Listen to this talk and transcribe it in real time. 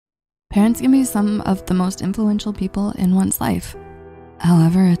Parents can be some of the most influential people in one's life.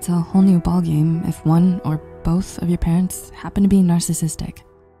 However, it's a whole new ballgame if one or both of your parents happen to be narcissistic,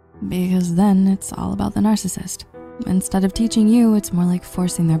 because then it's all about the narcissist. Instead of teaching you, it's more like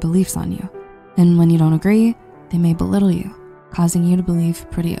forcing their beliefs on you. And when you don't agree, they may belittle you, causing you to believe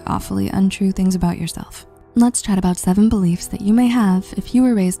pretty awfully untrue things about yourself. Let's chat about 7 beliefs that you may have if you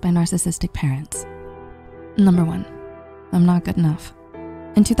were raised by narcissistic parents. Number 1, I'm not good enough.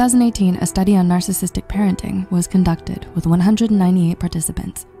 In 2018, a study on narcissistic parenting was conducted with 198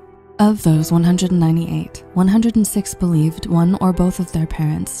 participants. Of those 198, 106 believed one or both of their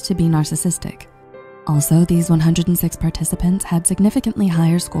parents to be narcissistic. Also, these 106 participants had significantly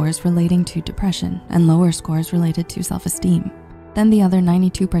higher scores relating to depression and lower scores related to self-esteem than the other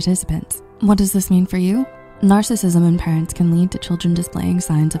 92 participants. What does this mean for you? Narcissism in parents can lead to children displaying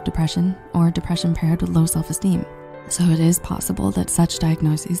signs of depression or depression paired with low self-esteem. So it is possible that such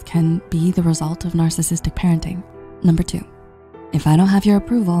diagnoses can be the result of narcissistic parenting. Number 2, if I don't have your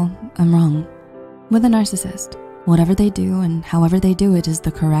approval, I'm wrong. With a narcissist, whatever they do and however they do it is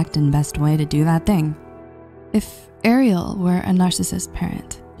the correct and best way to do that thing. If Ariel were a narcissist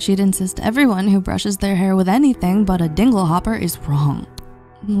parent, she'd insist everyone who brushes their hair with anything but a dingle hopper is wrong.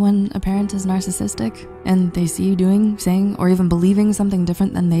 When a parent is narcissistic and they see you doing, saying, or even believing something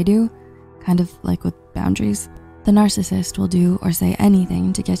different than they do, kind of like with boundaries, the narcissist will do or say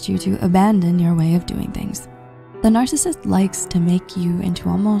anything to get you to abandon your way of doing things. The narcissist likes to make you into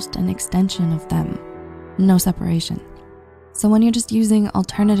almost an extension of them, no separation. So when you're just using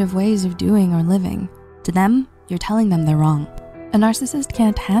alternative ways of doing or living, to them, you're telling them they're wrong. A narcissist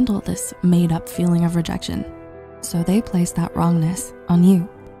can't handle this made-up feeling of rejection, so they place that wrongness on you.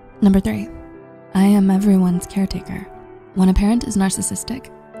 Number 3, I am everyone's caretaker. When a parent is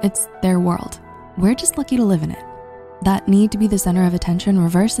narcissistic, it's their world. We're just lucky to live in it. That need to be the center of attention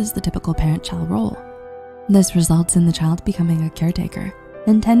reverses the typical parent-child role. This results in the child becoming a caretaker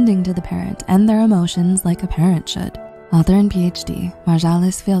and tending to the parent and their emotions like a parent should. Author and PhD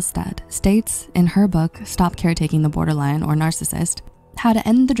Marjalis Fjellstad states in her book, Stop Caretaking the Borderline or Narcissist, How to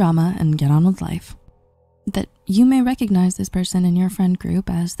End the Drama and Get On With Life, that you may recognize this person in your friend group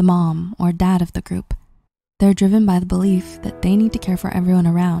as the mom or dad of the group. They're driven by the belief that they need to care for everyone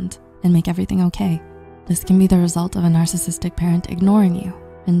around and make everything okay. This can be the result of a narcissistic parent ignoring you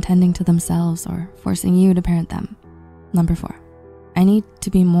and tending to themselves or forcing you to parent them. Number 4, I need to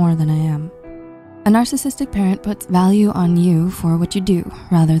be more than I am. A narcissistic parent puts value on you for what you do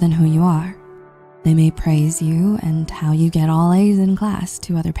rather than who you are. They may praise you and how you get all A's in class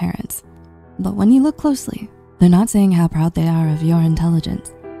to other parents. But when you look closely, they're not saying how proud they are of your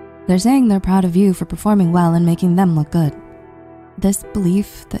intelligence. They're saying they're proud of you for performing well and making them look good. This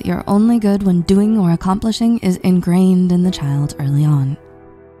belief that you're only good when doing or accomplishing is ingrained in the child early on.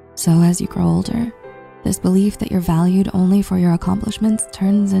 So as you grow older, this belief that you're valued only for your accomplishments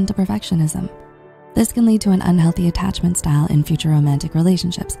turns into perfectionism. This can lead to an unhealthy attachment style in future romantic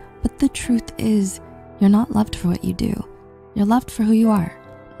relationships. But the truth is, you're not loved for what you do. You're loved for who you are.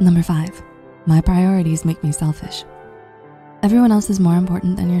 Number 5, my priorities make me selfish. Everyone else is more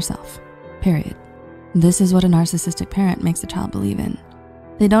important than yourself, period. This is what a narcissistic parent makes a child believe in.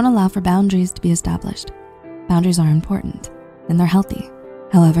 They don't allow for boundaries to be established. Boundaries are important and they're healthy.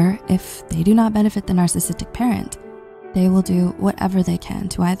 However, if they do not benefit the narcissistic parent, they will do whatever they can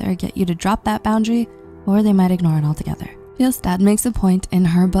to either get you to drop that boundary or they might ignore it altogether. Fjellstad makes a point in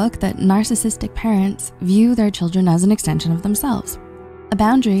her book that narcissistic parents view their children as an extension of themselves. A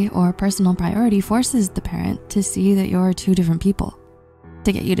boundary or personal priority forces the parent to see that you're 2 different people.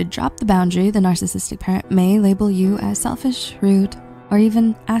 To get you to drop the boundary, the narcissistic parent may label you as selfish, rude, or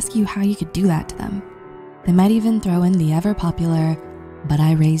even ask you how you could do that to them. They might even throw in the ever-popular, "but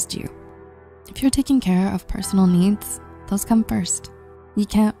I raised you." If you're taking care of personal needs, those come first. You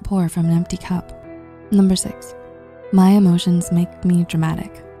can't pour from an empty cup. Number 6, my emotions make me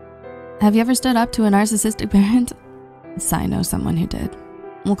dramatic. Have you ever stood up to a narcissistic parent? I know someone who did.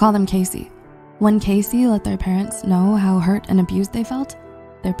 We'll call them Casey. When Casey let their parents know how hurt and abused they felt,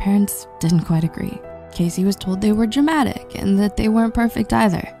 their parents didn't quite agree. Casey was told they were dramatic and that they weren't perfect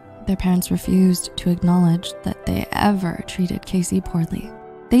either. Their parents refused to acknowledge that they ever treated Casey poorly.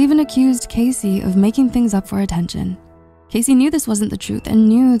 They even accused Casey of making things up for attention. Casey knew this wasn't the truth and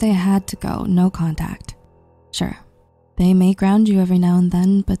knew they had to go no contact. Sure, they may ground you every now and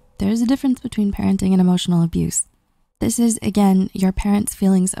then, but there's a difference between parenting and emotional abuse. This is, again, your parents'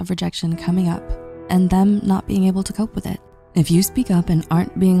 feelings of rejection coming up and them not being able to cope with it. If you speak up and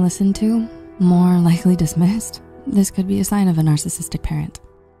aren't being listened to, more likely dismissed, this could be a sign of a narcissistic parent.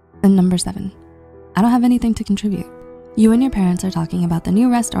 And number 7, I don't have anything to contribute. You and your parents are talking about the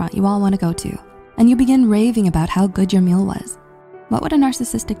new restaurant you all wanna go to, and you begin raving about how good your meal was. What would a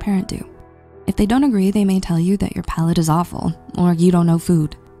narcissistic parent do? If they don't agree, they may tell you that your palate is awful or you don't know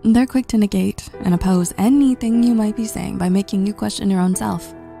food. They're quick to negate and oppose anything you might be saying by making you question your own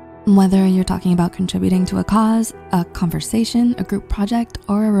self. Whether you're talking about contributing to a cause, a conversation, a group project,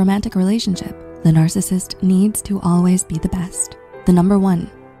 or a romantic relationship, the narcissist needs to always be the best. The number one,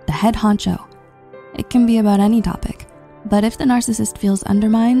 the head honcho. It can be about any topic, but if the narcissist feels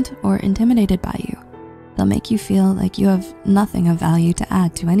undermined or intimidated by you, they'll make you feel like you have nothing of value to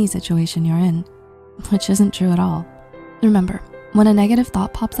add to any situation you're in, which isn't true at all. Remember, when a negative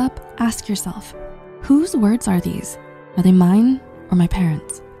thought pops up, ask yourself, whose words are these? Are they mine or my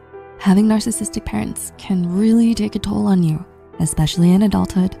parents'? Having narcissistic parents can really take a toll on you, especially in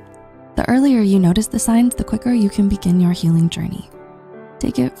adulthood. The earlier you notice the signs, the quicker you can begin your healing journey.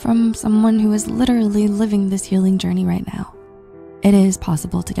 Take it from someone who is literally living this healing journey right now. It is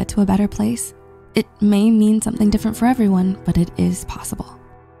possible to get to a better place. It may mean something different for everyone, but it is possible.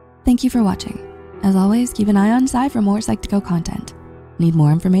 Thank you for watching. As always, keep an eye on Psy for more Psych2Go content. Need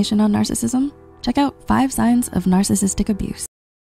more information on narcissism? Check out 5 Signs of Narcissistic Abuse.